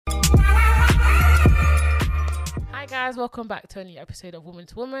guys, welcome back to a new episode of Woman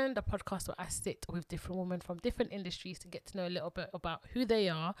to Woman, the podcast where I sit with different women from different industries to get to know a little bit about who they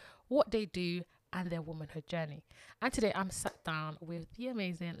are, what they do, and their womanhood journey. And today I'm sat down with the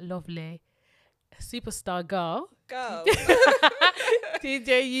amazing, lovely, superstar girl,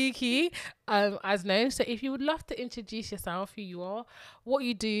 DJ Yuki, as known. So if you would love to introduce yourself, who you are, what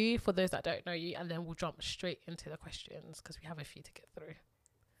you do for those that don't know you, and then we'll jump straight into the questions because we have a few to get through.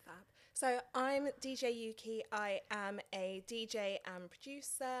 So I'm DJ Yuki. I am a DJ and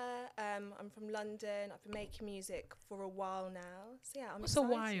producer. I'm from London. I've been making music for a while now. So yeah, I'm excited.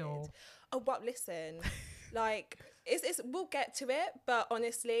 What's a while? Oh, but listen, like it's we'll get to it. But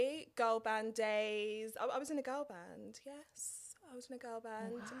honestly, girl band days. I was in a girl band. Yes, I was in a girl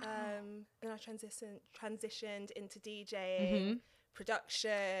band. Wow. And I transitioned into DJing,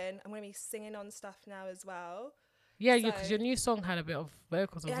 production. I'm gonna be singing on stuff now as well. Yeah, because your new song had a bit of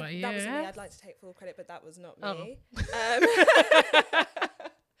vocals. I was like, that was me. I'd like to take full credit, but that was not me.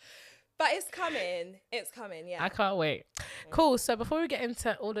 But it's coming. It's coming, yeah. I can't wait. Cool. So before we get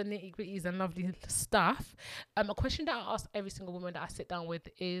into all the nitty gritties and lovely stuff, a question that I ask every single woman that I sit down with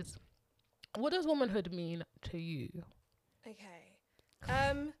is, what does womanhood mean to you? Okay.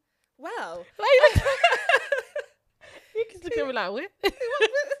 Well. You can look at me like, what?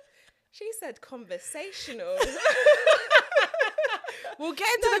 She said conversational. We'll get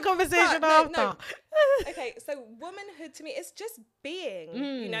into the conversation after. No. Okay, so womanhood to me, it's just being,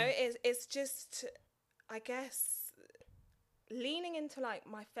 you know, it's just, I guess, leaning into like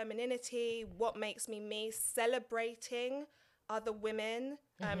my femininity, what makes me, celebrating other women,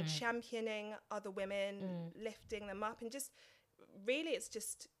 championing other women, lifting them up, and just, really, it's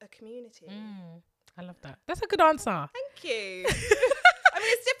just a community. I love that. That's a good answer. Thank you. I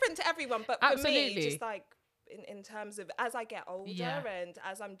mean, it's different to everyone, but for me, just like in terms of as I get older and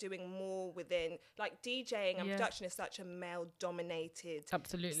as I'm doing more within like DJing and production is such a male-dominated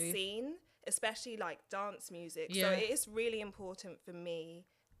scene, especially like dance music. So it is really important for me,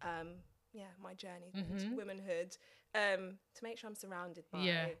 my journey to womanhood, to make sure I'm surrounded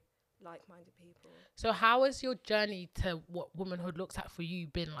by like-minded people. So how has your journey to what womanhood looks like for you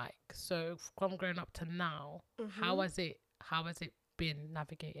been like? So from growing up to now, how has it been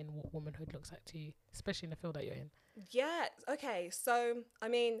navigating what womanhood looks like to you, especially in the field that you're in? Yeah, okay. So I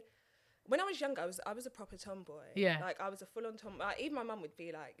mean, when I was younger, I was a proper tomboy. Yeah. Like I was a full-on tomboy. Even my mum would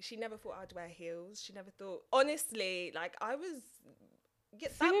be like, she never thought I'd wear heels. She never thought, honestly, like that was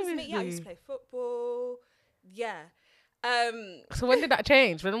me. Yeah, I used to play football. Yeah. So when did that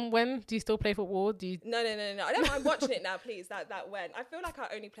change? When do you still play football? No. I don't mind watching it now, please. That went. I feel like I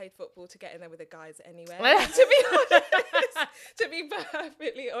only played football to get in there with the guys anyway. To be honest, to be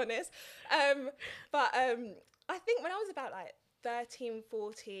perfectly honest. But I think when I was about like 13,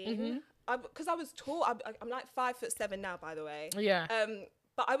 14, because I was tall. I'm like 5'7" now, by the way. Yeah.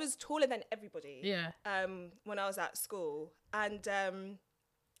 But I was taller than everybody. Yeah. When I was at school, and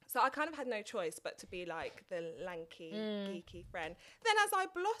so I kind of had no choice but to be like the lanky, geeky friend. Then as I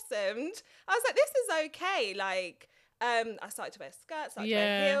blossomed, I was like, this is okay. Like, I started to wear skirts, started to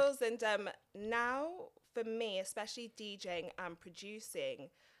wear heels. And now, for me, especially DJing and producing,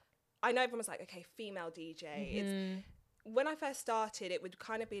 I know everyone's like, okay, female DJ. When I first started, it would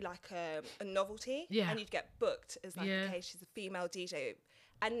kind of be like a novelty. Yeah. And you'd get booked as like, okay, she's a female DJ.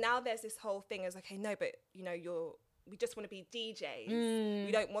 And now there's this whole thing as, okay, no, but, you know, we just want to be DJs.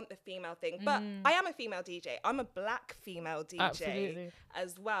 We don't want the female thing. But I am a female DJ. I'm a black female DJ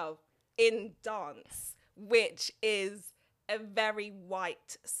as well in dance, which is a very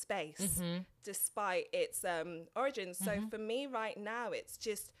white space despite its origins. So for me right now, it's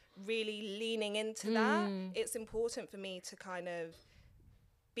just really leaning into that. It's important for me to kind of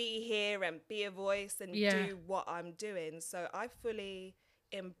be here and be a voice and do what I'm doing. So I fully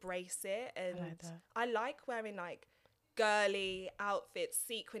embrace it, and I like wearing like girly outfits,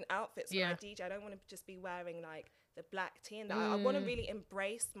 sequin outfits when I DJ. I don't want to just be wearing like the black tee and that. I want to really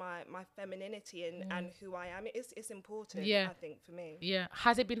embrace my femininity and who I am. It's important, I think, for me. Yeah.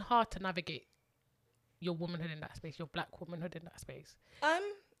 Has it been hard to navigate your womanhood in that space, your black womanhood in that space?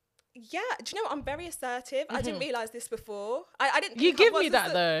 Yeah, do you know what? I'm very assertive. I didn't realise this before. I didn't. You give me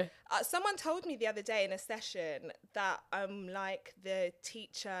that though. Someone told me the other day in a session that I'm like the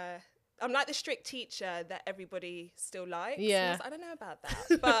teacher. I'm like the strict teacher that everybody still likes. Yeah. I don't know about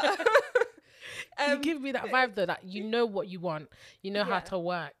that, but you give me that vibe though, that you know what you want, you know how to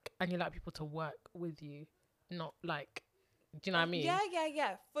work, and you like people to work with you, not like, do you know what I mean?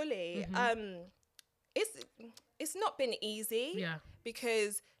 Yeah, fully. It's not been easy. Yeah.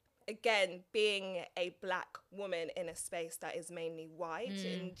 Because again, being a black woman in a space that is mainly white,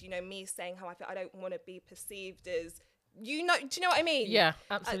 and you know, me saying how I feel, I don't want to be perceived as, you know, do you know what I mean? Yeah,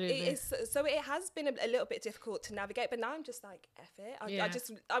 absolutely. So it has been a little bit difficult to navigate, but now I'm just like, F it.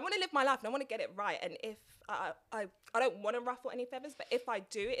 I want to live my life and I want to get it right. And if I don't want to ruffle any feathers, but if I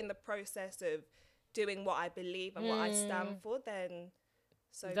do it in the process of doing what I believe and what I stand for, then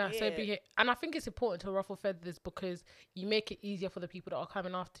so be it. And I think it's important to ruffle feathers because you make it easier for the people that are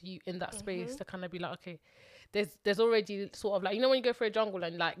coming after you in that space to kind of be like, okay, there's already sort of like, you know, when you go through a jungle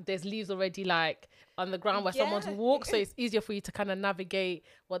and like there's leaves already like on the ground where someone's walked, so it's easier for you to kind of navigate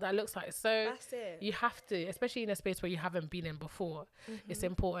what that looks like. So that's it. You have to, especially in a space where you haven't been in before, it's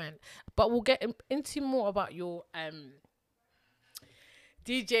important. But we'll get into more about your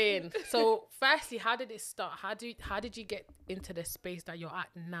DJing. So firstly, how did it start? How did you get into the space that you're at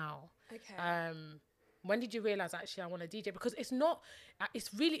now? Okay. When did you realize actually I want to DJ? Because it's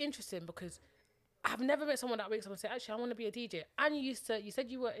really interesting because I've never met someone that wakes up and say, actually I want to be a DJ. And you said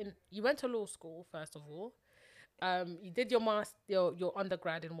you went to law school first of all. You did your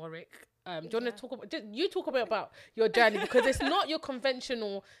undergrad in Warwick. Do you want to talk about talk a bit about your journey, because it's not your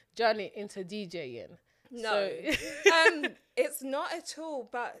conventional journey into DJing. No, it's not at all.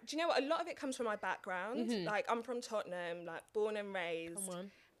 But do you know what? A lot of it comes from my background. Like, I'm from Tottenham, like born and raised. Come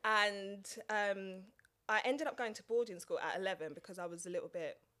on. And I ended up going to boarding school at 11 because I was a little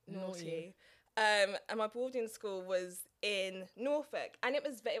bit naughty. And my boarding school was in Norfolk, and I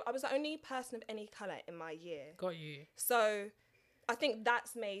was the only person of any colour in my year. Got you. So I think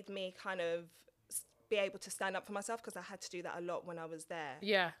that's made me kind of be able to stand up for myself, because I had to do that a lot when I was there.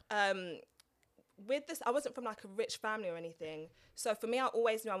 Yeah. With this, I wasn't from like a rich family or anything. So for me, I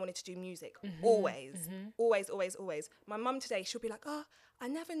always knew I wanted to do music. Always. My mum today, she'll be like, oh, I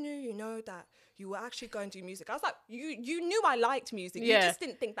never knew, that you were actually going to do music. I was like, you knew I liked music. You just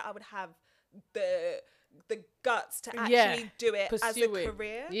didn't think that I would have the guts to actually do it as a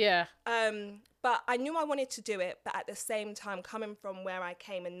career. Yeah. But I knew I wanted to do it, but at the same time, coming from where I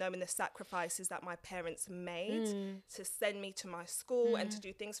came and knowing the sacrifices that my parents made to send me to my school and to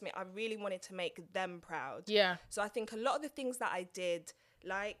do things for me, I really wanted to make them proud. Yeah. So I think a lot of the things that I did,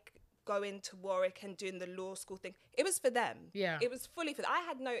 like going to Warwick and doing the law school thing, it was for them. Yeah. It was fully for them. I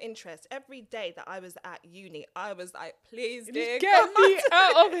had no interest. Every day that I was at uni, I was like, please, dear get me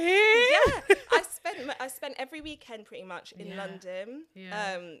out of here. Yeah. I spent every weekend pretty much in London,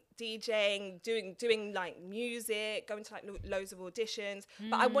 DJing, doing like music, going to like loads of auditions.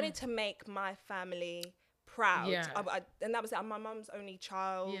 But I wanted to make my family proud. Yeah. And that was it. I'm my mum's only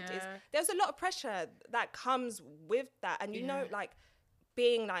child. Yeah. There's a lot of pressure that comes with that. And you know, like,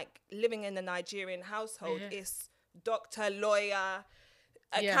 being like living in a Nigerian household is doctor, lawyer,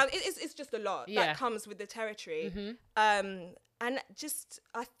 it's just a lot that comes with the territory. And just,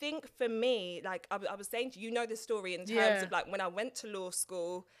 I think for me, like I was saying to you, the story in terms of like when I went to law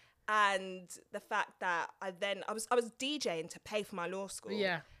school and the fact that I was DJing to pay for my law school.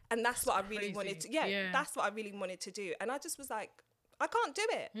 Yeah. And that's what I really wanted to, that's what I really wanted to do. And I just was like, I can't do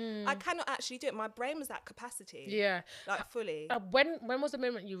it. I cannot actually do it. My brain was at capacity. Yeah. Like fully. When was the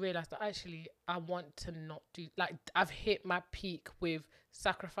moment you realised that actually I want to not do, like I've hit my peak with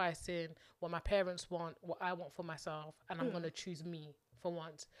sacrificing what my parents want, what I want for myself, and I'm going to choose me for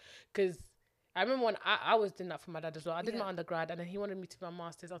once? Because I remember when I was doing that for my dad as well. I did my undergrad and then he wanted me to do my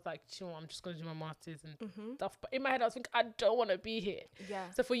masters. I was like, you know what, I'm just going to do my masters and stuff. But in my head, I was thinking, I don't want to be here.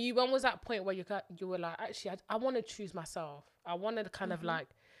 Yeah. So for you, when was that point where you were like, actually, I want to choose myself. I wanted to kind of like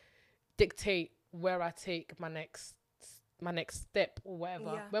dictate where I take my next step or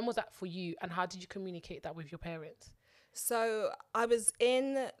whatever. Yeah. When was that for you, and how did you communicate that with your parents? So I was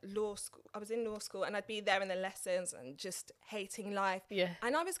in law school and I'd be there in the lessons and just hating life. Yeah.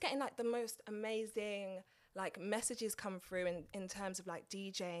 And I was getting like the most amazing like messages come through in terms of like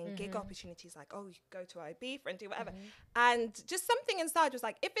DJing, gig opportunities, like, oh, you can go to Ibiza and do whatever. And just something inside was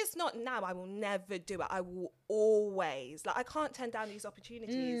like, if it's not now, I will never do it. I will always, like, I can't turn down these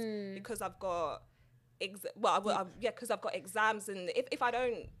opportunities because I've got because I've got exams, and if I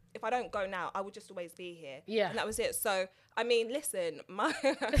don't go now, I will just always be here. Yeah. And that was it. So, I mean, listen, my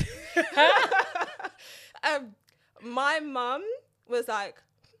my mum was like,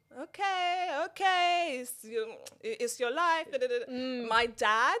 okay, it's your life. My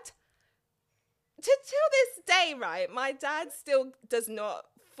dad, till this day, right, my dad still does not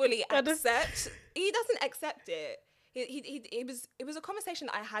fully accept. He doesn't accept it. It was a conversation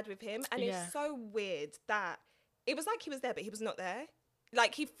that I had with him, and it's so weird that it was like he was there, but he was not there.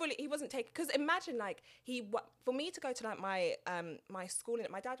 Like he wasn't taking, because imagine like for me to go to like my schooling,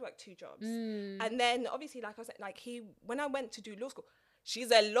 my dad worked 2 jobs, and then obviously like I was like when I went to do law school,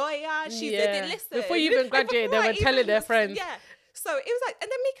 she's a lawyer, she's a listen. Before you even graduated, they were telling their friends. Yeah. So it was like,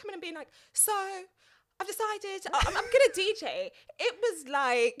 and then me coming and being like, so I've decided I'm gonna DJ. It was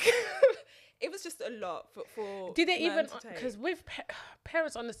like, it was just a lot for Did they even, because with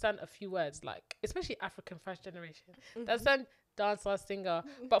parents understand a few words, like especially African first generation, they understand dancer, singer,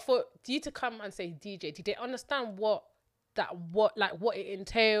 but for you to come and say DJ, did they understand what it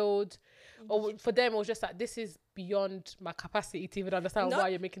entailed? Or for them it was just like, this is beyond my capacity to even understand why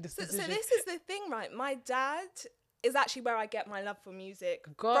you're making this decision? So this is the thing, right? My dad is actually where I get my love for music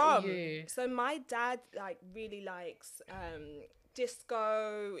from. So my dad like really likes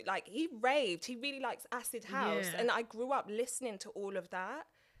disco, like he raved, he really likes acid house, and I grew up listening to all of that.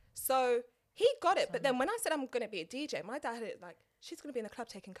 So he got it. But then when I said I'm gonna be a DJ, my dad had it like, she's gonna be in the club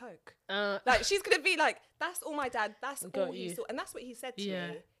taking coke. Like she's gonna be like, that's all my dad, that's all he saw. And that's what he said to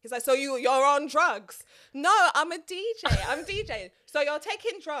me. He's like, so you're on drugs? No, I'm a DJ. I'm DJing. So you're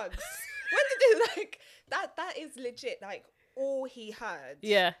taking drugs. When did it like that is legit like all he heard.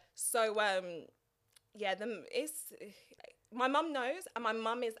 Yeah. So it's my mum knows, and my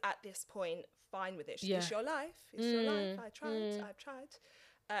mum is at this point fine with it. It's your life. It's your life. I've tried.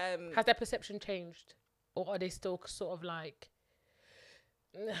 Has their perception changed? Or are they still sort of like,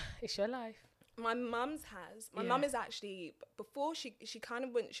 it's your life? My mum's has. My mum is actually, before she kind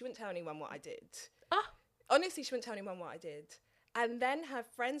of wouldn't tell anyone what I did. Honestly, she wouldn't tell anyone what I did. And then her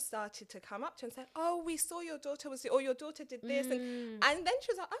friends started to come up to her and say, oh, we saw your daughter or your daughter did this. And then she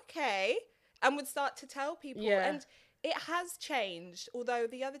was like, okay. And would start to tell people. And it has changed. Although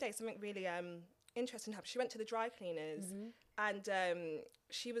the other day, something really interesting happened. She went to the dry cleaners and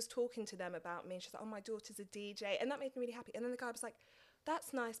she was talking to them about me. And she's like, oh, my daughter's a DJ. And that made me really happy. And then the guy was like,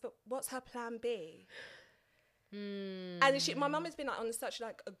 that's nice, but what's her plan B? And my mum has been like on such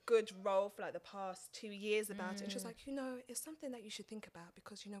like a good roll for like the past 2 years about it. And she was like, it's something that you should think about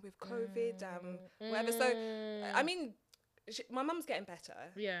because, with COVID, whatever. So, I mean, my mum's getting better.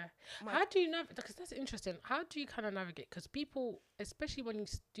 Yeah. How do you navigate? Because that's interesting. How do you kind of navigate? Because people, especially when you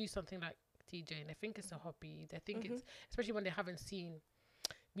do something like DJing, they think it's a hobby. They think it's, especially when they haven't seen,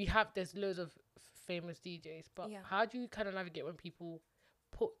 there's loads of famous DJs, but how do you kind of navigate when people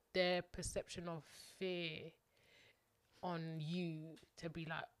put their perception of fear on you to be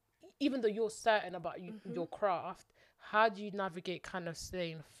like, even though you're certain about your craft, how do you navigate kind of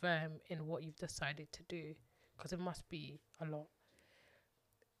staying firm in what you've decided to do? Because it must be a lot.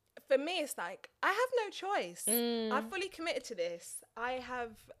 For me, it's like, I have no choice. I've fully committed to this. I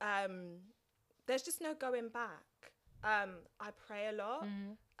have, there's just no going back. I pray a lot.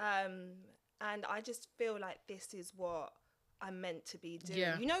 And I just feel like this is what I'm meant to be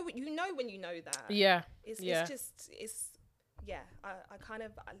doing. You know when you know that. I kind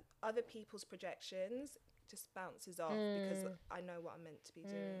of, other people's projections just bounces off because I know what I'm meant to be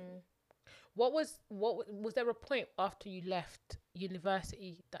doing. What was there a point after you left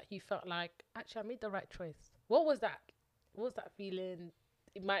university that you felt like, actually I made the right choice? What was that feeling?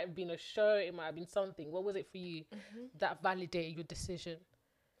 It might have been a show, it might have been something. What was it for you that validated your decision?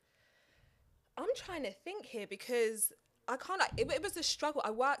 I'm trying to think here because I can't, like, it was a struggle.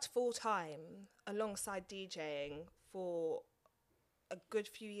 I worked full time alongside DJing for a good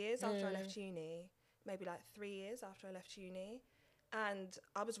few years after I left uni, maybe like 3 years after I left uni. And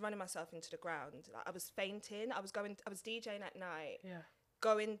I was running myself into the ground. Like, I was fainting. I was DJing at night,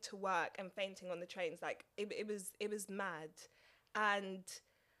 going to work and fainting on the trains. Like it was mad. And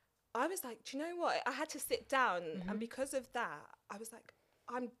I was like, do you know what? I had to sit down. And because of that, I was like,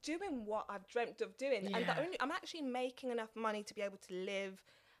 I'm doing what I've dreamt of doing. And I'm actually making enough money to be able to live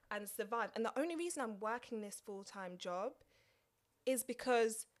and survive. And the only reason I'm working this full-time job is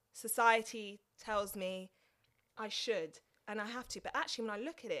because society tells me I should and I have to. But actually, when I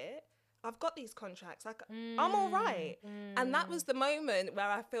look at it, I've got these contracts. Like, I'm all right. And that was the moment where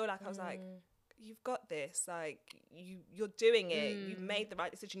I feel like I was like, you've got this. Like, you're doing it. You've made the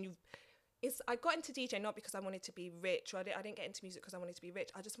right decision. I got into DJ not because I wanted to be rich, or I didn't get into music because I wanted to be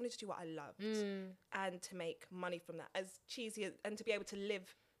rich. I just wanted to do what I loved and to make money from that, as cheesy as, and to be able to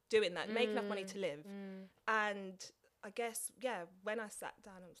live doing that, make enough money to live. And I guess, when I sat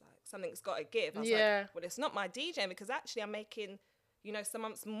down, I was like, something's got to give. I was like, well, it's not my DJing because actually I'm making, some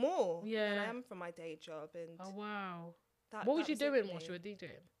months more than I am from my day job. And oh, wow. What was you doing whilst you were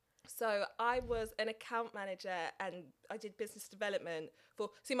DJing? So I was an account manager and I did business development for,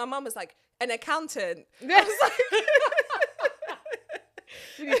 my mum was like, an accountant. I was like,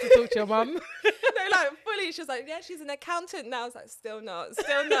 you need to talk to your mum. No, like fully, she was like, yeah, she's an accountant now. I was like, still no.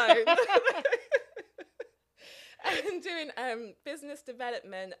 And doing business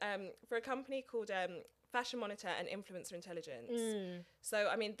development for a company called Fashion Monitor and Influencer Intelligence. So,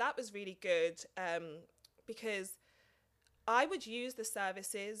 I mean, that was really good because I would use the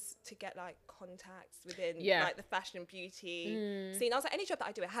services to get like contacts within like the fashion and beauty scene. I was like, any job that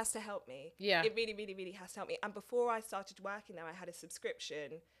I do, it has to help me. Yeah. It really, really, really has to help me. And before I started working there, I had a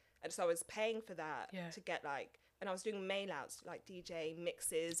subscription. And so I was paying for that to get like, and I was doing mail outs, like DJ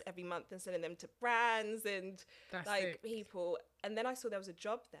mixes every month and sending them to brands and people. And then I saw there was a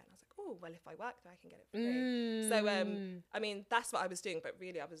job there and I was like, oh, well, if I work there, I can get it for free. So, I mean, that's what I was doing. But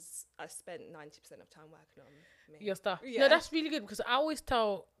really, I spent 90% of time working on me. Your stuff. Yeah. No, that's really good because I always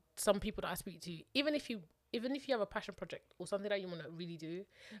tell some people that I speak to, even if you have a passion project or something that you want to really do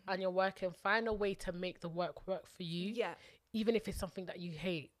and you're working, find a way to make the work for you. Yeah. Even if it's something that you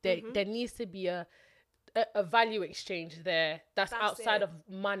hate, there needs to be a value exchange there that's outside of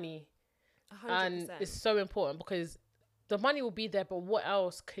money. 100%. And it's so important because the money will be there, but what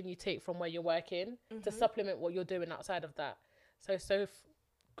else can you take from where you're working to supplement what you're doing outside of that? So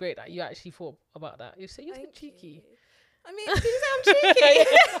great that you actually thought about that. You're so cheeky. I mean, you sound cheeky.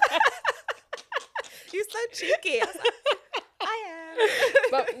 You're so cheeky. I was like, I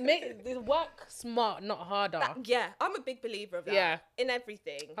am. But work smart, not harder. I'm a big believer of that. Yeah. In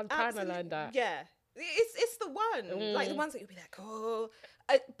everything. I'm trying to learn that. Yeah. It's the one. Like the ones that you'll be like, oh.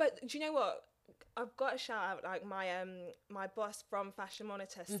 But do you know what? I've got to shout out like my boss from Fashion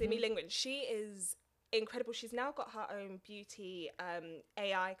Monitor, Simi Lingren. She is incredible. She's now got her own beauty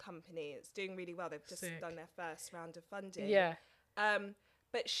AI company. It's doing really well. They've just done their first round of funding. Yeah.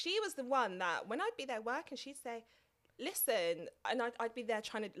 But she was the one that when I'd be there working, she'd say, listen, and I'd be there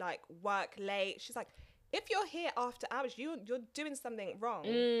trying to like work late. She's like, if you're here after hours, you're doing something wrong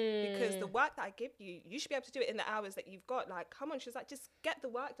because the work that I give you, you should be able to do it in the hours that you've got. Like, come on. She's like, just get the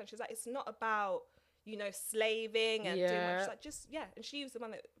work done. She's like, it's not about, slaving and doing much. She's like, just, And she was the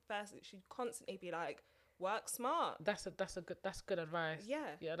one that first, she'd constantly be like, work smart. That's good advice.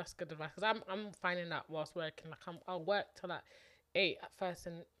 Yeah, that's good advice because I'm finding that whilst working, like I'll work till like 8 at first,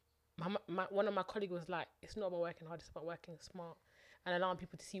 and one of my colleagues was like, it's not about working hard, it's about working smart and allowing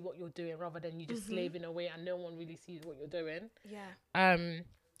people to see what you're doing rather than you just slaving away and no one really sees what you're doing. So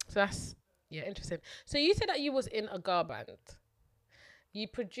that's interesting. So you said that you was in a girl band, you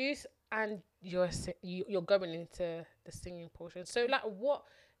produce, and you're going into the singing portion. So like,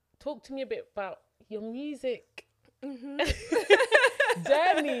 talk to me a bit about your music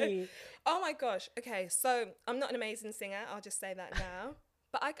journey. Oh my gosh. Okay, so I'm not an amazing singer. I'll just say that now.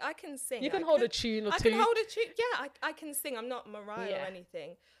 But I can sing. You can hold a tune or two. I can hold a tune. Yeah, I can sing. I'm not Mariah or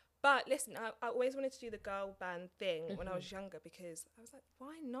anything. But listen, I always wanted to do the girl band thing when I was younger because I was like,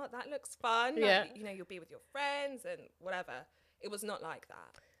 why not? That looks fun. Yeah. Like, you'll be with your friends and whatever. It was not like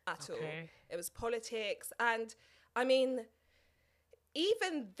that at all. It was politics. And I mean,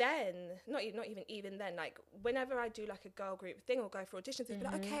 even then, not even then, like whenever I do like a girl group thing or go for auditions, they'd be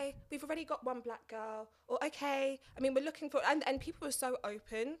like, okay, we've already got one black girl, or okay, I mean, we're looking for, and people were so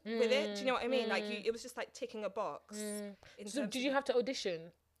open with it. Do you know what I mean? Like it was just like ticking a box. So did you have to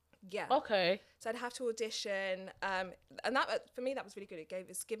audition? Yeah. Okay. So I'd have to audition, and that for me that was really good.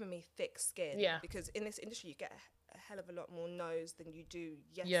 It's given me thick skin. Yeah. Because in this industry you get a hell of a lot more no's than you do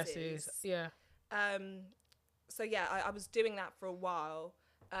yeses. Yeses. Yeah. So yeah, I was doing that for a while,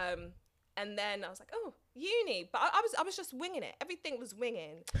 and then I was like, oh, uni. But I was just winging it. Everything was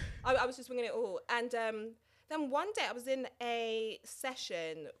winging. I was just winging it all. And then one day I was in a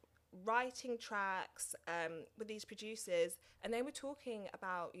session writing tracks with these producers, and they were talking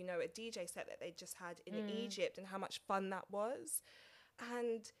about a DJ set that they just had in Egypt and how much fun that was,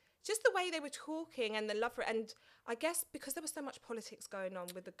 and just the way they were talking and the love for it. And I guess because there was so much politics going on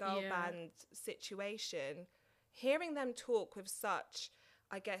with the girl band situation, hearing them talk with such,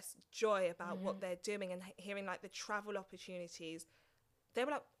 I guess, joy about what they're doing and hearing like the travel opportunities, they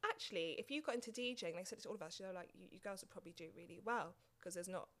were like, actually, if you got into DJing, they said it to all of us, like, you girls would probably do really well because there's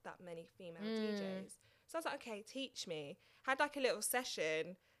not that many female DJs. So I was like, okay, teach me. Had like a little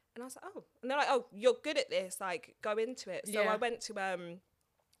session and I was like, oh, and they're like, oh, you're good at this, like go into it. So I went to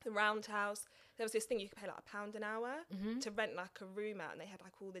the Roundhouse. There was this thing you could pay like £1 an hour to rent like a room out, and they had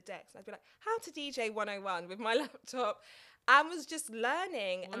like all the decks. And I'd be like, how to DJ 101 with my laptop, and was just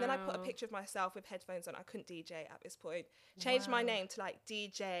learning. And then I put a picture of myself with headphones on. I couldn't DJ at this point. Changed my name to like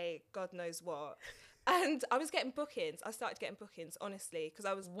DJ God knows what. And I was getting bookings. I started getting bookings, honestly, because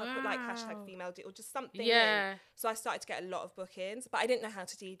I put like #female or just something in. So I started to get a lot of bookings, but I didn't know how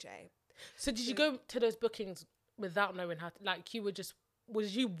to DJ. So did you go to those bookings without knowing how to, like, you were just,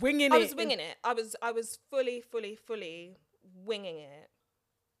 was you winging it? I was winging it. I was fully winging it.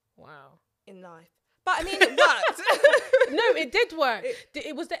 Wow. In life. But I mean, it worked. No, it did work.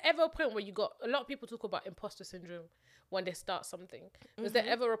 It was there ever a point where you got, a lot of people talk about imposter syndrome when they start something. Was there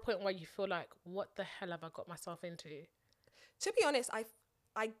ever a point where you feel like, what the hell have I got myself into? To be honest,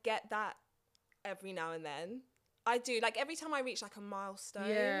 I get that every now and then. I do. Like every time I reach like a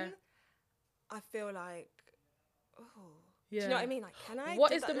milestone, I feel like, oh, do you know what I mean? Like, can I?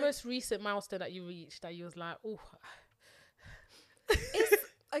 What is the most recent milestone that you reached that you was like, oh?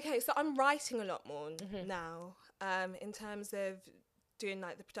 Okay, so I'm writing a lot more now. In terms of doing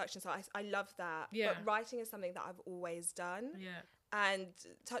like the production, so I love that. Yeah. But writing is something that I've always done. Yeah. And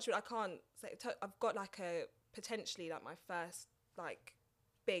touch wood, I can't say I've got like a potentially like my first like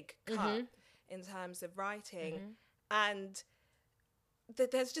big cut in terms of writing, and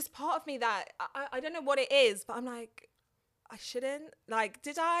there's just part of me that I don't know what it is, but I'm like, I shouldn't. Like,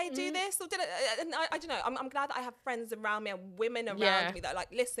 did I do this or did I? And I don't know. I'm glad that I have friends around me and women around me that are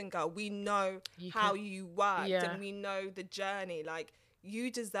like, listen, girl, we know how you worked and we know the journey. Like,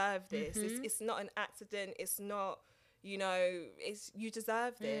 you deserve this. It's not an accident. It's not, you know, it's, you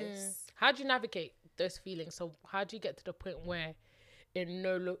deserve this. How do you navigate those feelings? So how do you get to the point where it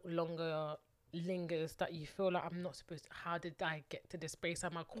no longer lingers, that you feel like, I'm not supposed to, how did I get to this space?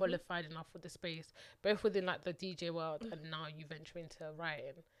 Am I qualified enough for this space? Both within like the DJ world and now you venture into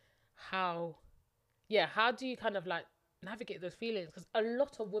writing. How do you kind of like navigate those feelings? Because a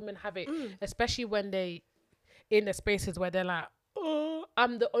lot of women have it, especially when they in the spaces where they're like, oh,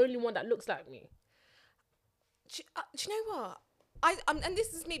 I'm the only one that looks like me. Do you know what? And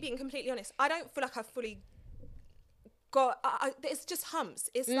this is me being completely honest. I don't feel like I've fully got. It's just humps.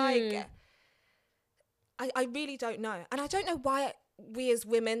 It's like I really don't know, and I don't know why we as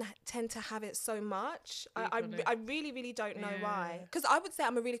women tend to have it so much. I really, really don't know why. Because I would say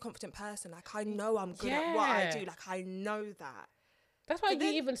I'm a really confident person. Like, I know I'm good at what I do. Like, I know that. That's why you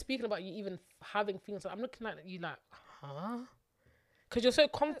even speaking about you even having things. Like, I'm looking at you like, huh? Because you're so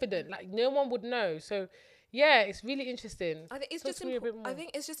confident. Like, no one would know. So, yeah, it's really interesting. I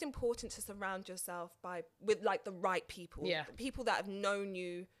think it's just important to surround yourself with like the right people. Yeah, the people that have known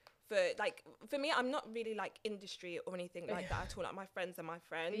you. For me, I'm not really like industry or anything like that at all. Like, my friends are my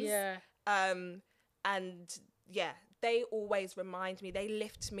friends. Yeah. And yeah, they always remind me. They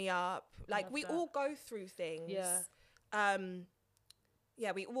lift me up. Like, we all go through things. Yeah.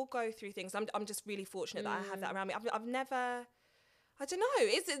 Yeah, we all go through things. I'm just really fortunate that I have that around me. I've never. I don't know.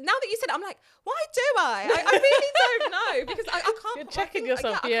 Now that you said it, I'm like, why do I? I really don't know, because I can't. You're checking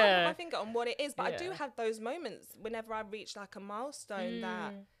yourself. I can't put my finger on what it is, but I do have those moments whenever I reach like a milestone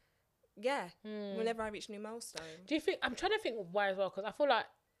that. Yeah, whenever I reach a new milestone. Do you think, I'm trying to think why as well, because I feel like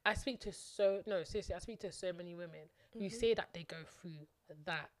I speak to so many women who say that they go through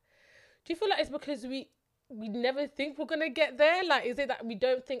that. Do you feel like it's because we never think we're gonna get there? Like, is it that we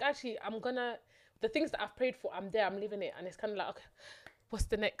don't think, actually, the things that I've prayed for, I'm there, I'm living it, and it's kind of like, okay, what's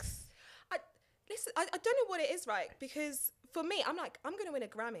the next? Listen, I don't know what it is, right? Because for me, I'm like, I'm going to win a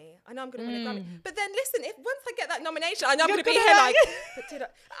Grammy. I know I'm going to win a Grammy. But then listen, once I get that nomination, I know I'm going to be here like, but did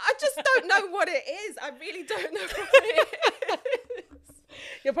I just don't know what it is. I really don't know what it is.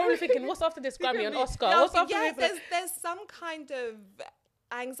 You're probably thinking, what's after this Grammy? An Oscar? What's after this? There's some kind of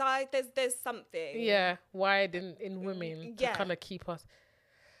anxiety. There's something. Yeah, wired in women to kind of keep us.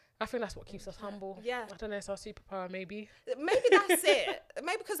 I think that's what keeps us humble. Yeah. I don't know, it's our superpower, maybe. Maybe that's it.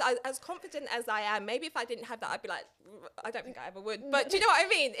 Maybe because as confident as I am, maybe if I didn't have that, I'd be like, I don't think I ever would. But do you know what I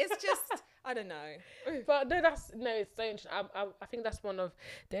mean? It's just, I don't know. But no, it's so interesting. I think that's one of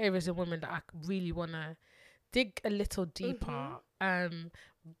the areas in women that I really want to dig a little deeper.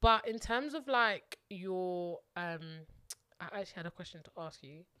 But in terms of like your, I actually had a question to ask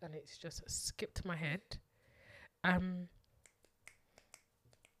you and it's just skipped my head.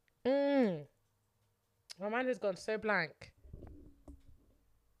 My mind has gone so blank.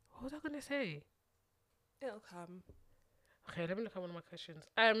 What was I gonna say? It'll come. Okay, let me look at one of my questions.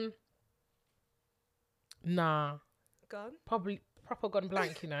 Nah. Gone? Probably proper gone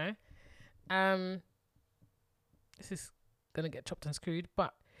blank, you know. This is gonna get chopped and screwed.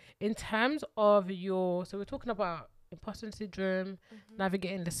 But in terms of so we're talking about imposter syndrome,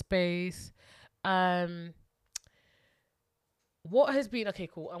 navigating the space. What has been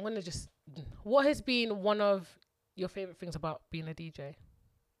what has been one of your favorite things about being a DJ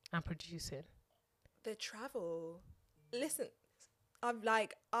and producing? The travel. Listen,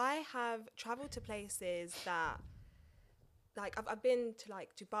 I have traveled to places that, like, I've been to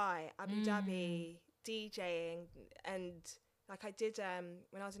like Dubai, Abu Dhabi, DJing, and like I did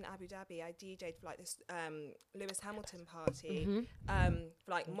when I was in Abu Dhabi, I DJ'd for like this Lewis Hamilton party for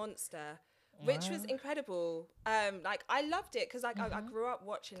like Monster. which was Wow. incredible. Like I loved it because like I grew up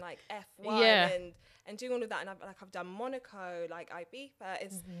watching like F1 Yeah. and doing all of that, and I've done Monaco, like Ibiza.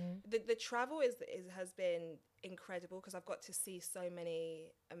 It's the travel is has been incredible because I've got to see so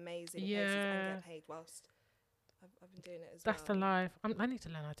many amazing places and Yeah. get paid whilst I've been doing it as That's the well. life. I need to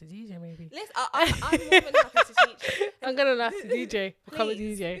learn how to DJ maybe. Listen, I'm more than happy to teach you. I'm gonna learn how to DJ. Become a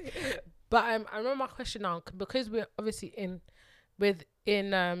Please. DJ. But I remember my question now because we're obviously in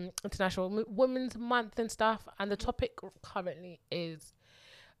International Women's Month and stuff, and the topic currently is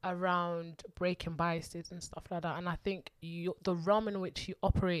around breaking biases and stuff like that. And I think the realm in which you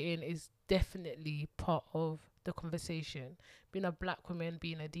operate in is definitely part of the conversation. Being a black woman,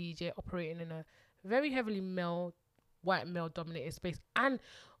 being a DJ, operating in a very heavily white male dominated space, and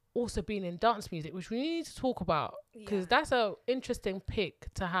also being in dance music, which we need to talk about because that's a interesting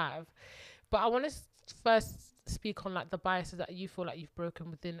pick to have. But I want to first speak on like the biases that you feel like you've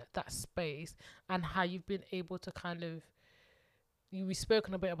broken within that space and how you've been able to kind of, we've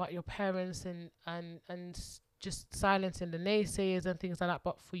spoken a bit about your parents and just silencing the naysayers and things like that.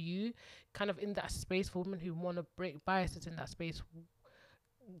 But for you, kind of in that space, for women who want to break biases in that space,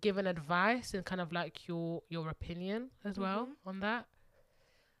 giving advice and kind of like your opinion as well on that.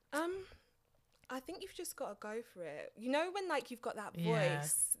 I think you've just got to go for it. You know, when like you've got that Yeah.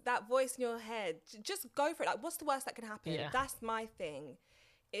 voice in your head, just go for it. Like, what's the worst that can happen? Yeah. That's my thing.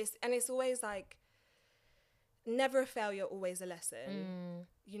 It's always like, never a failure, always a lesson.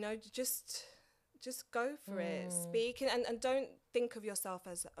 You know, just go for it. Speak and don't think of yourself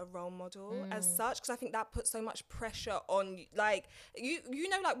as a role model as such, because I think that puts so much pressure on you. Like you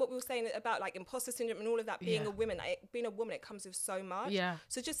know, like what we were saying about like imposter syndrome and all of that. Being a woman, being a woman, it comes with so much. Yeah.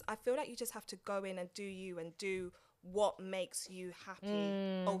 So I feel like you just have to go in and do you and do what makes you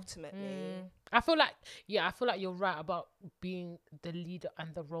happy ultimately. I feel like you're right about being the leader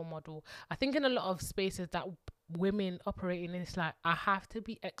and the role model. I think in a lot of spaces that women operating in, it's like I have to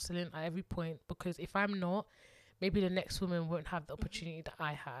be excellent at every point, because if I'm not, maybe the next woman won't have the opportunity that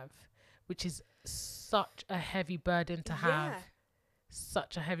I have, which is such a heavy burden to have.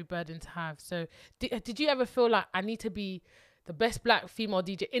 Such a heavy burden to have. So did you ever feel like I need to be the best black female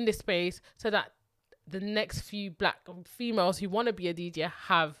DJ in this space so that the next few black females who want to be a DJ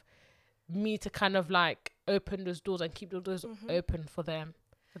have me to kind of like open those doors and keep those doors open for them?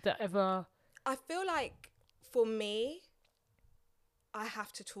 Did that ever? I feel like for me, I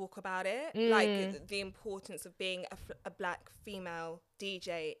have to talk about it, like the importance of being a black female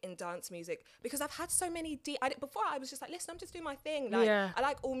DJ in dance music, because I've had so many before I was just like, listen, I'm just doing my thing. Like, I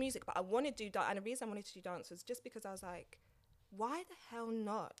like all music, but I want to do dance, and the reason I wanted to do dance was just because I was like, why the hell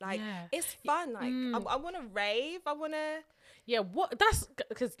not? Like, it's fun. Like, I want to rave. I want to. Yeah, what? That's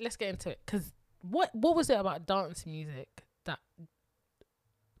because let's get into it. Because what was it about dance music that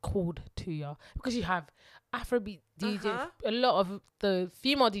called to you? Because you have Afrobeat DJs. A lot of the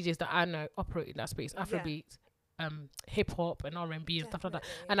female DJs that I know operate in that space. Afrobeat, hip hop, and R&B and stuff like that.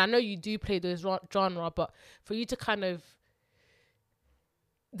 And I know you do play those genre, but for you to kind of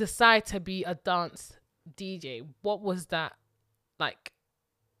decide to be a dance DJ, what was that like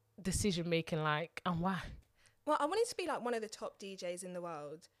decision making like, and why? Well, I wanted to be like one of the top DJs in the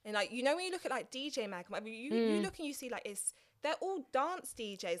world, and like, you know, when you look at like DJ Mag, you look and you see like they're all dance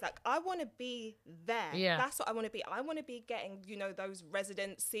DJs. Like, I want to be there. Yeah. That's what I want to be. I want to be getting, you know, those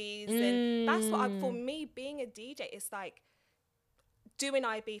residencies, and that's what for me, being a DJ, it's like doing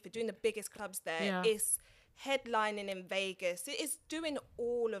Ibiza, doing the biggest clubs there. Yeah. It's headlining in Vegas. It is doing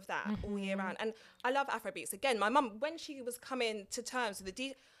all of that all year round. And I love Afrobeats. Again, my mum, when she was coming to terms with the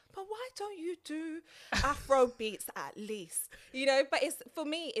DJ, but why don't you do Afrobeats at least? You know, but it's, for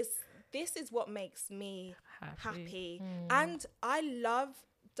me, this is what makes me happy. And I love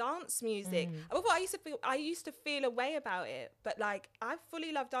dance music. Before I used to feel a way about it, but like, I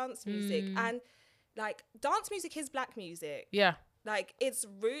fully love dance music. And like, dance music is black music. Yeah. Like, its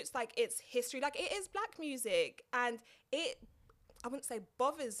roots, like its history, like it is black music. And I wouldn't say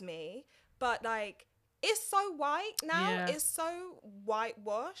bothers me, but like, it's so white now. Yeah. It's so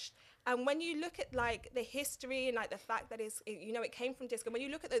whitewashed. And when you look at like the history and like the fact that you know, it came from disco. When you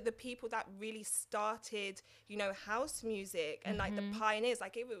look at the people that really started, you know, house music and like the pioneers,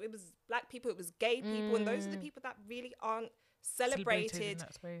 like it was black people, it was gay people, and those are the people that really aren't celebrated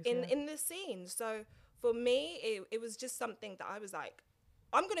in the scene. So for me, it was just something that I was like,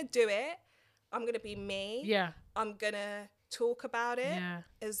 I'm gonna do it. I'm gonna be me. Yeah. I'm gonna talk about it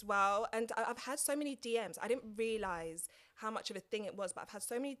as well. And I've had so many DMs. I didn't realize how much of a thing it was, but I've had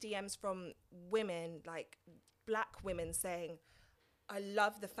so many DMs from women, like black women, saying, I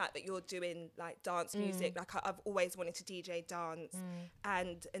love the fact that you're doing like dance music. Like I've always wanted to DJ dance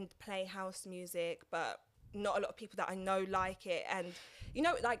and play house music, but not a lot of people that I know like it. And you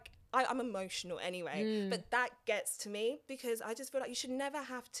know, like I'm emotional anyway, but that gets to me because I just feel like you should never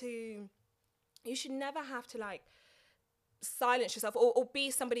have to like silence yourself or be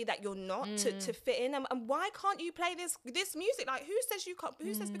somebody that you're not to fit in. And why can't you play this music? Like who says you can't?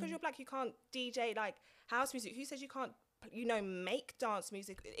 Who says because you're black you can't DJ like house music? Who says you can't, you know, make dance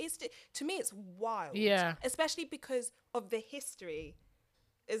music? It's, to me it's wild. Yeah, especially because of the history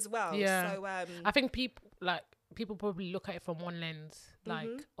as well. Yeah. So I think people probably look at it from one lens, like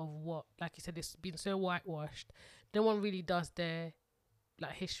of what, like you said, it's been so whitewashed. No one really does their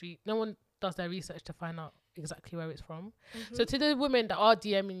like history. No one does their research to find out exactly where it's from. So to the women that are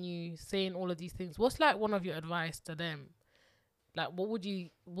DMing you saying all of these things, what's like one of your advice to them? Like what would you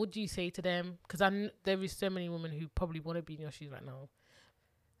say to them? Because there is so many women who probably want to be in your shoes right now.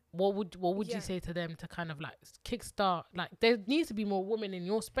 What would you say to them to kind of like kickstart? Like there needs to be more women in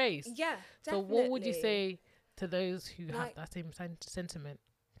your space. Yeah, definitely. So what would you say to those who have that same sentiment?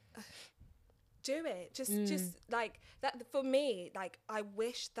 Do it. Just like that. For me, like I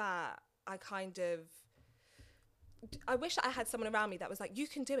wish that I wish that I had someone around me that was like, you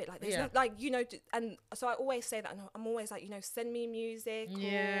can do it. Like, there's no, like, you know, and so I always say that, and I'm always like, you know, send me music,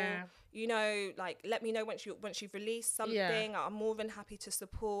 or, you know, like, let me know once you've released something. I'm more than happy to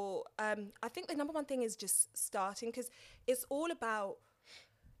support. I think the number one thing is just starting, because it's all about,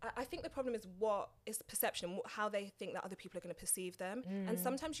 I think the problem is what is perception, how they think that other people are going to perceive them. And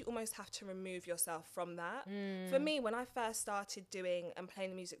sometimes you almost have to remove yourself from that. For me, when I first started doing and playing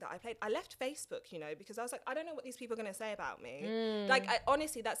the music that I played, I left Facebook, you know, because I was like, I don't know what these people are going to say about me. Like,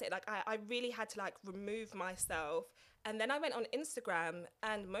 honestly, that's it. Like, I really had to like remove myself. And then I went on Instagram,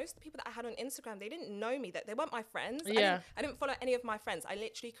 and most of the people that I had on Instagram, they didn't know me, that they weren't my friends. I didn't follow any of my friends. I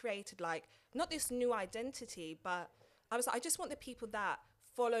literally created like, not this new identity, but I was like, I just want the people that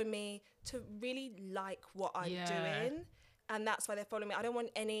follow me to really like what I'm doing, and that's why they follow me. I don't want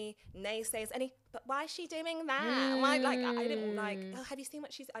any naysayers, but why is she doing that? Why, like, I didn't like, oh, have you seen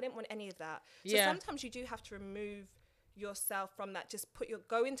what I didn't want any of that. So sometimes you do have to remove yourself from that. Just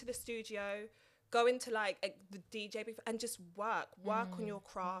go into the studio, go into like the DJ booth, and just work on your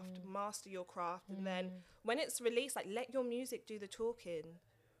craft, master your craft, and then when it's released, like, let your music do the talking.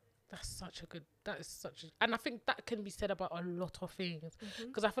 And I think that can be said about a lot of things,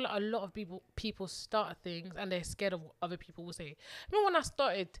 because I feel like a lot of people start things and they're scared of what other people will say. I remember when I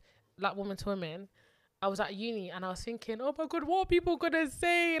started like Woman to Women, I was at uni and I was thinking, oh my god, what are people gonna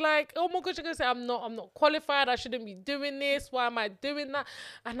say? Like, oh my god, you're gonna say I'm not qualified, I shouldn't be doing this, why am I doing that?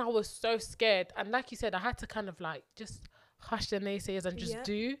 And I was so scared. And like you said, I had to kind of like just hush the naysayers and just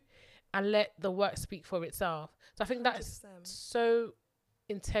do and let the work speak for itself. So I think that's so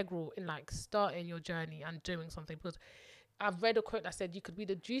integral in like starting your journey and doing something, because I've read a quote that said you could be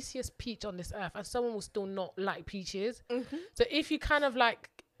the juiciest peach on this earth and someone will still not like peaches. So if you kind of like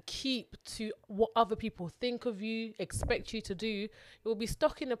keep to what other people think of you, expect you to do, you'll be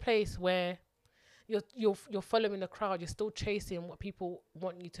stuck in a place where you're following the crowd, you're still chasing what people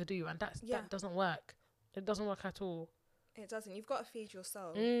want you to do, and that doesn't work. It doesn't work at all. It doesn't. You've got to feed your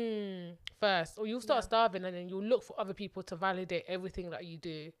soul first, or you'll start starving, and then you'll look for other people to validate everything that you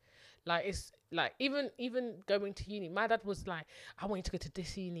do. Like, it's like even going to uni, my dad was like, I want you to go to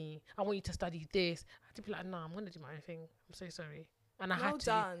this uni, I want you to study this. I had to be like, no, I'm gonna do my own thing, I'm so sorry. And I had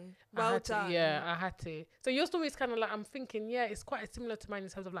to. Well done. I had to. So your story is kind of like, I'm thinking, it's quite similar to mine in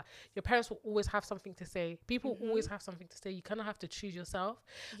terms of like, your parents will always have something to say, people always have something to say, you kind of have to choose yourself.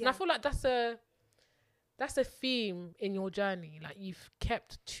 And I feel like that's a theme in your journey. Like, you've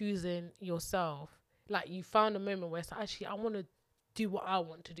kept choosing yourself. Like, you found a moment where it's like, actually, I want to do what I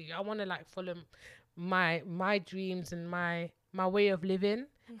want to do. I want to like follow my dreams and my way of living.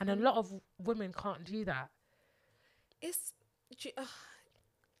 And a lot of women can't do that.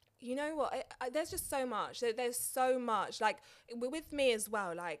 You know what? There's just so much. There's so much. Like, with me as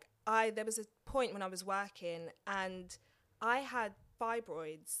well. Like, there was a point when I was working and I had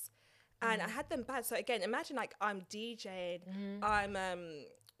fibroids. And I had them bad. So again, imagine like I'm DJing, I'm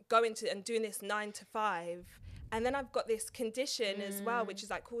going to and doing this 9 to 5, and then I've got this condition as well, which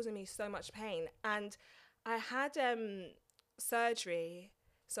is like causing me so much pain. And I had surgery,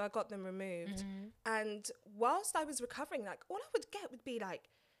 so I got them removed. And whilst I was recovering, like all I would get would be like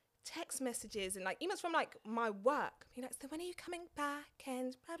text messages and like emails from like my work. You know, so when are you coming back?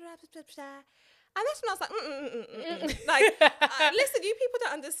 And blah blah blah blah blah. And that's when I was like, like, listen, you people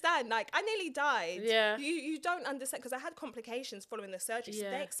don't understand. Like, I nearly died. You don't understand, because I had complications following the surgery. So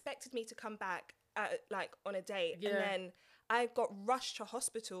they expected me to come back, like, on a date. And then I got rushed to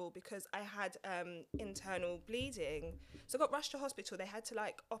hospital because I had internal bleeding. So I got rushed to hospital. They had to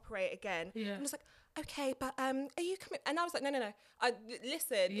like operate again. Yeah. And I was like, okay, but are you coming? And I was like, no.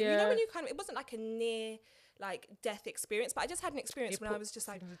 Listen, you Yeah. know when you kind of, it wasn't like a near like death experience, but I just had an experience when I was just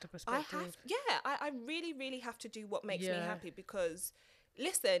like, I really, really have to do what makes me happy, because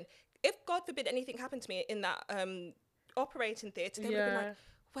listen, if God forbid anything happened to me in that operating theatre, they would have been like,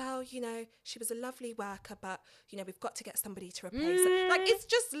 well, you know, she was a lovely worker, but, you know, we've got to get somebody to replace her. Like, it's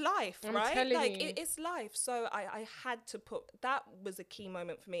just life, right? Like, it's life. So I had to put, that was a key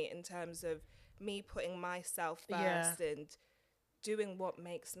moment for me in terms of me putting myself first and doing what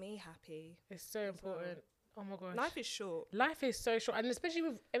makes me happy. It's so important. Oh my gosh. Life is short. Life is so short. And especially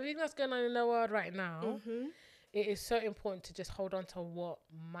with everything that's going on in the world right now, it is so important to just hold on to what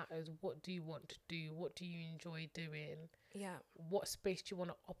matters. What do you want to do? What do you enjoy doing? Yeah. What space do you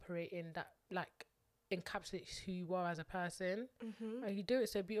want to operate in that like encapsulates who you are as a person? And you do it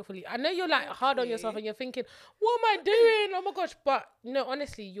so beautifully. I know you're like hard on yourself and you're thinking, what am I doing? Oh my gosh. But no,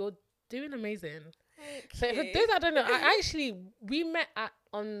 honestly, you're doing amazing. So for those I don't know, we met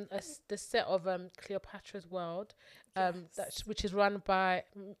on the set of Cleopatra's World, which is run by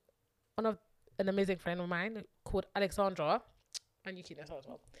an amazing friend of mine called Alexandra, and you keep that as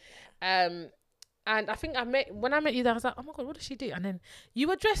well. And I think when I met you there, I was like, oh my god, what does she do? And then you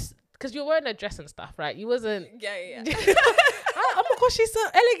were dressed, because you were wearing a dress and stuff, right? You wasn't. Yeah. Oh my gosh, she's so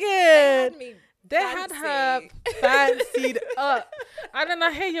elegant. They had her fancied up, and then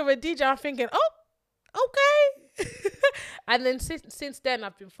I hear you're a DJ. I'm thinking, oh, okay. And then since then,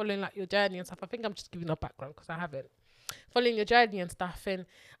 I've been following like your journey and stuff. I think I'm just giving a background because I haven't following your journey and stuff, and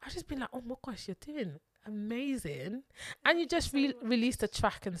I've just been like, oh my gosh, you're doing amazing. And you just released a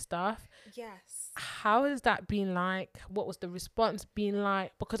track and stuff. Yes. How has that been like? What was the response been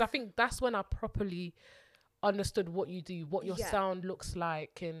like? Because I think that's when I properly understood what you do, what your sound looks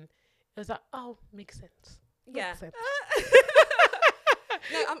like, and it was like, oh, makes sense. Makes sense.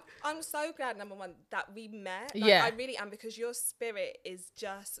 No, I'm so glad, number one, that we met. Like, I really am, because your spirit is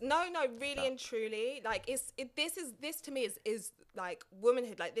just really and truly, like this to me is like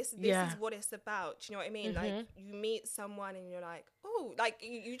womanhood. Like this is what it's about. Do you know what I mean? Like you meet someone and you're like, oh, like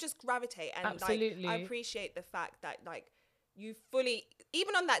you just gravitate. And absolutely. Like I appreciate the fact that like you fully,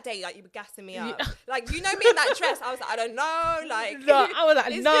 even on that day, like you were gassing me up. Like, you know me in that dress, I was like, I don't know, like. No, I was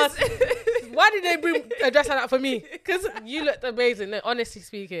like, no. Why did they bring a dress like that for me? Because you looked amazing, honestly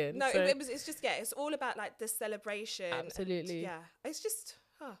speaking. No, so. It's just, it's all about like the celebration. Absolutely. And, it's just,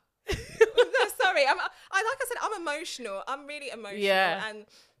 no, sorry, like I said, I'm emotional. I'm really emotional. Yeah. And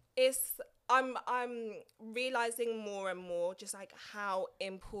I'm realizing more and more just like how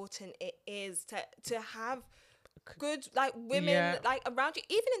important it is to have good like women like around you,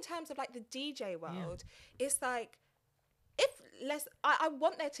 even in terms of like the DJ world. It's like, I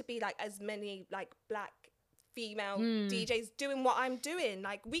want there to be like as many like black female DJs doing what I'm doing.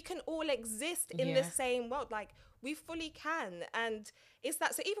 Like we can all exist in the same world, like we fully can. And it's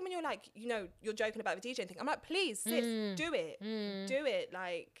that, so even when you're like, you know, you're joking about the DJ thing, I'm like, please sis, do it,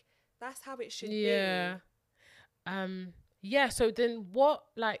 like that's how it should be. So then what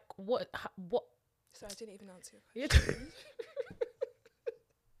So I didn't even answer your question.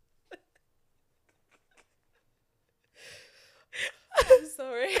 I'm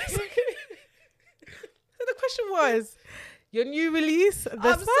sorry. So the question was your new release. I'm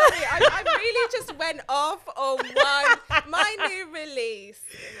sorry. I really just went off on my new release.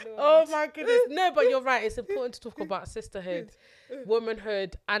 Lord. Oh my goodness. No, but you're right. It's important to talk about sisterhood,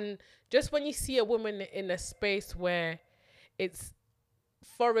 womanhood, and just when you see a woman in a space where it's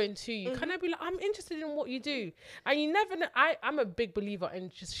foreign to you, can I be like, I'm interested in what you do? And you never know. I'm a big believer in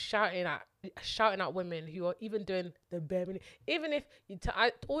just shouting at women who are even doing the bare minimum. Even if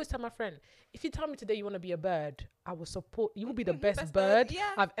I always tell my friend, if you tell me today you want to be a bird, I will support you. Will be the best bird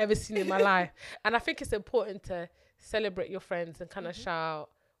I've ever seen in my life. And I think it's important to celebrate your friends and kind of shout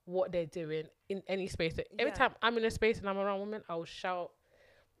what they're doing in any space. So every time I'm in a space and I'm around women, I will shout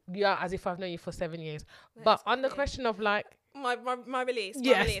as if I've known you for 7 years. But on the question of like my release, I'll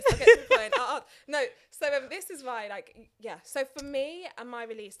get to the point. No, so this is why, like, so for me and my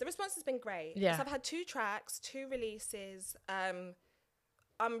release, the response has been great. So I've had 2 tracks, 2 releases.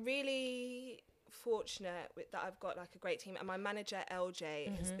 I'm really fortunate that I've got like a great team, and my manager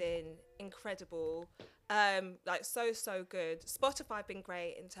LJ has been incredible. Like so good. Spotify have been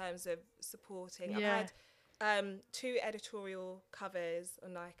great in terms of supporting. I've had 2 editorial covers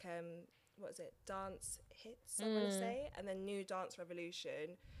on like what is it, Dance Hits, I want to say, and then New Dance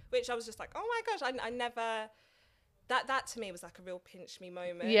Revolution, which I was just like, oh my gosh, I never, that to me was like a real pinch me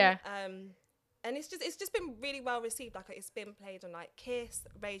moment. and it's just been really well received. Like it's been played on like Kiss,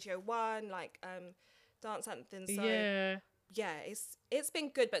 Radio 1, like Dance Anthem. So yeah, it's been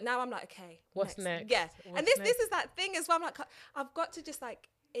good. But now I'm like, okay, what's next? Yeah, What's and this next? is that thing as well. I'm like, I've got to just like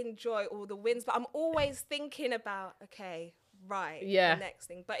enjoy all the wins, but I'm always thinking about, okay, right, the next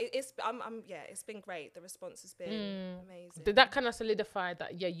thing. But it's been great. The response has been amazing. Did that kind of solidify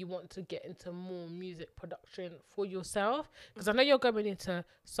that you want to get into more music production for yourself? Because I know you're going into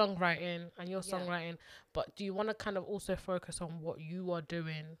songwriting and you're songwriting, but do you want to kind of also focus on what you are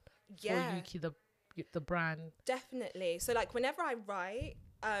doing for Yuki the brand? Definitely. So like whenever I write,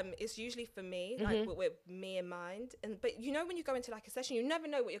 it's usually for me, like with me in mind. But you know, when you go into like a session, you never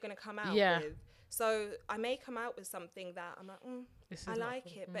know what you're going to come out with. So I may come out with something that I'm like, I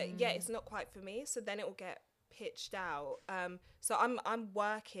like it, but it's not quite for me. So then it will get pitched out. So I'm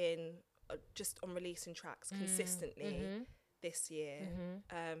working just on releasing tracks consistently this year.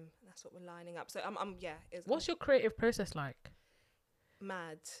 That's what we're lining up. So What's your creative process like?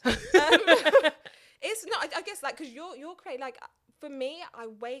 Mad. It's not, I guess, like, because you're creative. Like, for me, I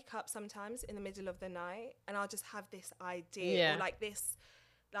wake up sometimes in the middle of the night and I'll just have this idea or like this,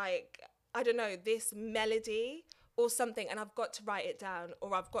 like, I don't know, this melody or something, and I've got to write it down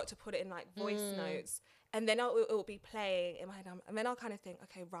or I've got to put it in like voice notes, and then it'll be playing in my head, and then I'll kind of think,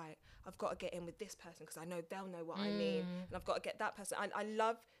 okay, right, I've got to get in with this person because I know they'll know what I mean, and I've got to get that person. I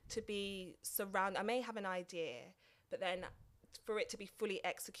love to be surrounded. I may have an idea, but then for it to be fully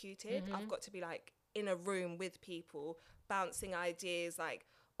executed, I've got to be like in a room with people, bouncing ideas like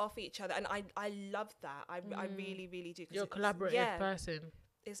off each other, and I love that. I really, really do. You're a collaborative person.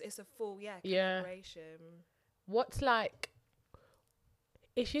 It's a full collaboration. What's like,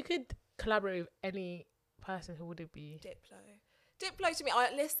 if you could collaborate with any person, who would it be? Diplo to me.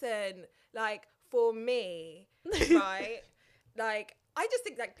 Listen, like for me, right? Like I just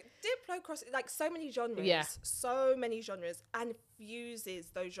think like Diplo crosses like so many genres, and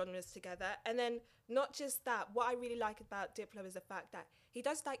fuses those genres together. And then not just that, what I really like about Diplo is the fact that he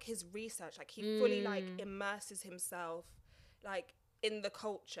does like his research, like he fully like immerses himself like in the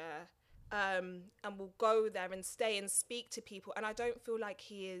culture, and will go there and stay and speak to people. And I don't feel like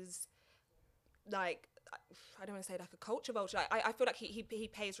he is like, I don't want to say like a culture vulture. Like, I feel like he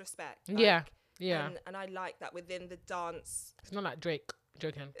pays respect. Like, and I like that within the dance. It's not like Drake.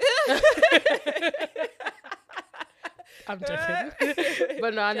 Joking. I'm joking.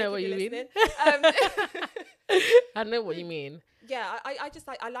 But no, I know what you mean. I know what you mean. Yeah, I just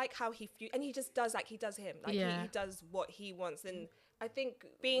like, I like how and he just does like, he does him. Like he does what he wants. And I think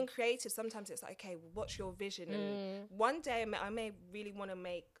being creative, sometimes it's like, okay, well, what's your vision? And one day I may really want to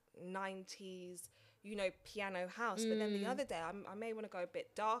make 90s, you know, piano house, but then the other day I may want to go a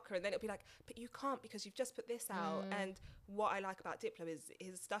bit darker, and then it'll be like, but you can't because you've just put this out. And what I like about Diplo is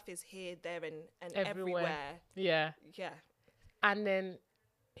his stuff is here, there, and everywhere. Yeah. And then,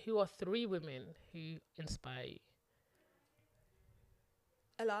 who are 3 women who inspire you?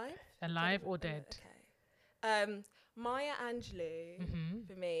 Alive or dead? Okay. Maya Angelou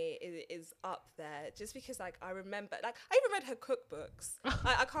for me is up there, just because like I remember, like I even read her cookbooks.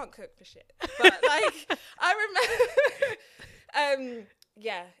 I can't cook for shit, but like I remember.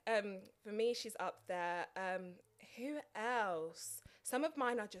 For me she's up there. Who else? Some of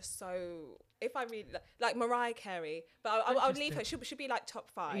mine are just so, if I read like Mariah Carey, but I'll leave her. She'll be like top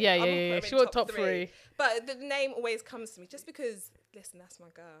 5. Yeah. She'll top 3. But the name always comes to me just because. Listen, that's my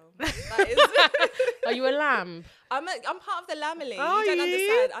girl. That is. Are you a lamb? I'm part of the Lamely. Oh, you don't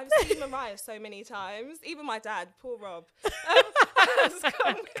understand. I've seen Mariah so many times. Even my dad, poor Rob, has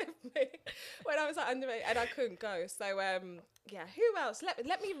come with me when I was like underage and I couldn't go. So who else?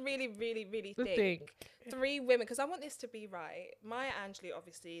 Let me really, really, really think. 3 women, because I want this to be right. Maya Angelou,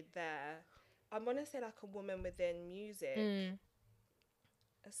 obviously there. I want to say like a woman within music,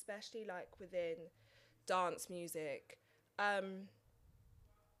 especially like within dance music.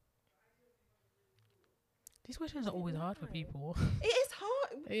 These questions are always hard for people. It is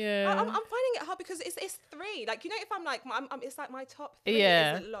hard. Yeah. I'm finding it hard because it's 3. Like, you know, if I'm like, it's like my top 3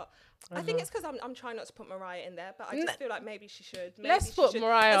 is a lot. I think it's because I'm trying not to put Mariah in there, but I just feel like maybe she should. Let's put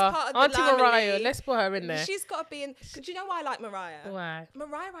Mariah. Auntie Mariah. Let's put her in there. She's got to be in. Do you know why I like Mariah? Why?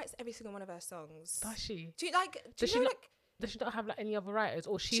 Mariah writes every single one of her songs. Does she? Do you like? Does she not have like any other writers,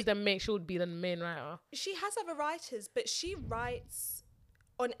 or she would be the main writer? She has other writers, but she writes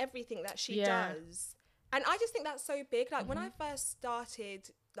on everything that she does. And I just think that's so big. Like when I first started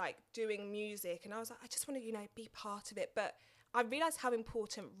like doing music, and I was like, I just want to, you know, be part of it. But I realized how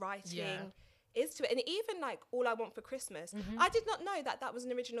important writing is to it. And even like All I Want for Christmas, I did not know that that was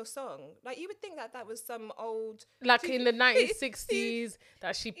an original song. Like you would think that that was some old, like in the 1960s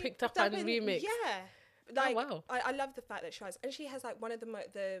that she picked up and remixed. Yeah. Like, wow. I love the fact that she has like one of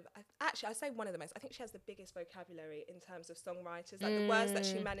the actually I say one of the most, I think she has the biggest vocabulary in terms of songwriters, like the words that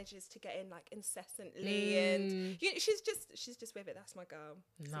she manages to get in like incessantly, and she's just with it. That's my girl.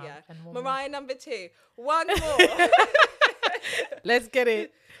 So, yeah, Mariah number 2. One more. Let's get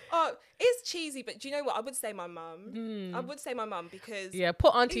it. Oh, it's cheesy, but do you know what? I would say my mum. I would say my mum because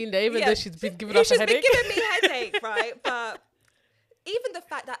put auntie in there, even though she's been giving us a headache. She's been giving me headache, right? But even the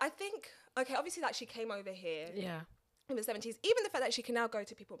fact that I think, okay, obviously that she came over here in the 70s, even the fact that she can now go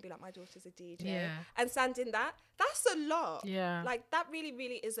to people and be like, my daughter's a DJ and stand in that's a lot. Yeah. Like that really,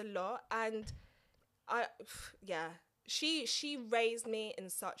 really is a lot. And she raised me in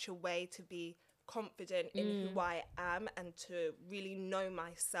such a way to be confident in who I am and to really know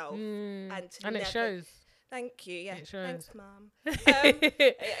myself and it shows. Thank you. Yeah. Thanks, Mum. And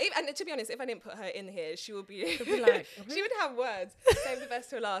to be honest, if I didn't put her in here, she would be like, she would have words. Save the best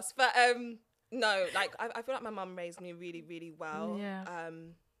to last. But no, like I feel like my mum raised me really, really well. Yeah.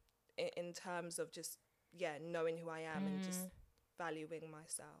 In terms of just knowing who I am and just valuing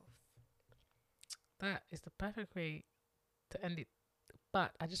myself. That is the perfect way to end it.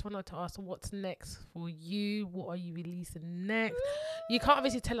 But I just wanted to ask, what's next for you? What are you releasing next? You can't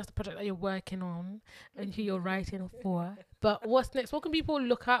obviously tell us the project that you're working on and who you're writing for. But what's next? What can people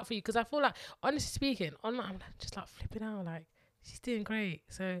look out for you? Because I feel like, honestly speaking, online, I'm just like flipping out. Like, she's doing great.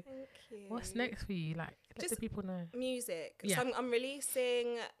 So what's next for you? Like, let the people know. Music. Yeah. So I'm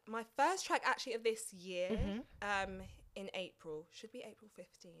releasing my first track actually of this year in April. Should be April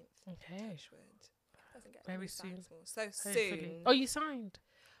 15th. Okay. Very soon. So hopefully. Soon. Oh, you signed?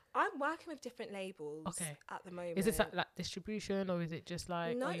 I'm working with different labels at the moment. Is this like distribution or is it just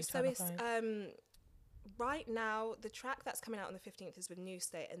like... No, so it's... right now, the track that's coming out on the 15th is with New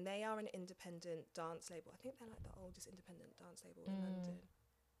State, and they are an independent dance label. I think they're like the oldest independent dance label in London,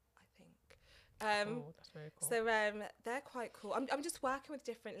 I think. That's very cool. So they're quite cool. I'm just working with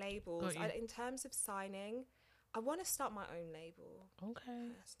different labels. In terms of signing, I want to start my own label.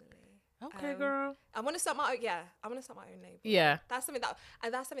 Okay. Personally. Okay, girl. I want to start my own. Yeah, I want to start my own label. Yeah. That's something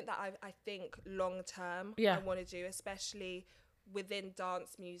that I think long term. Yeah. I want to do, especially within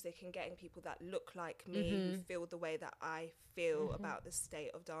dance music and getting people that look like me, who feel the way that I feel about the state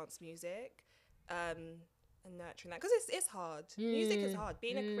of dance music, and nurturing that, because it's hard. Music is hard.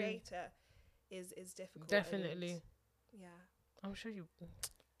 Being a creator is difficult. Definitely. Yeah. I'm sure you.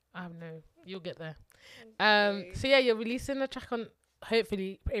 I don't know. You'll get there. So yeah, you're releasing a track on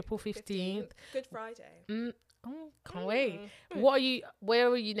hopefully April 15th. Good Friday. Can't wait. Where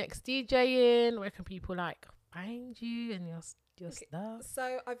are you next DJing? Where can people like find you and your stuff?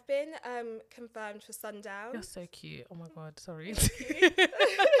 So I've been confirmed for Sundown. You're so cute. Oh my god, sorry.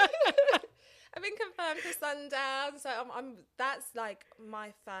 I've been confirmed for Sundown, so I'm that's like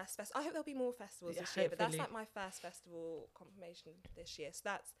my first festival. I hope there'll be more festivals this year, but that's like my first festival confirmation this year. So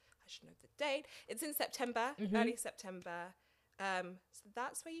that's, I should know the date. It's in September, early September. So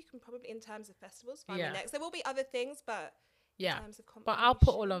that's where you can probably, in terms of festivals, find me next. There will be other things, but in terms of but I'll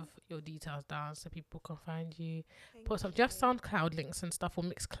put all of your details down so people can find you. Do you have SoundCloud links and stuff, or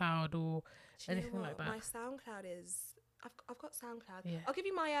Mixcloud, or anything like that? My SoundCloud is, I've got SoundCloud. Yeah. I'll give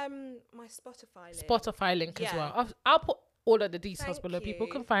you my my Spotify link. Spotify link as well. I'll put all of the details below. People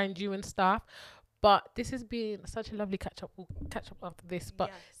can find you and stuff. But this has been such a lovely catch up. We'll catch up after this.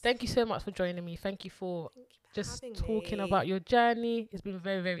 But thank you so much for joining me. Thank you for just talking about your journey. It's been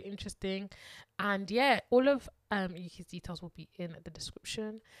very, very interesting. And yeah, all of Yuki's details will be in the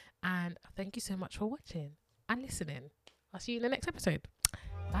description. And thank you so much for watching and listening. I'll see you in the next episode.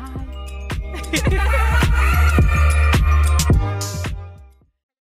 Bye.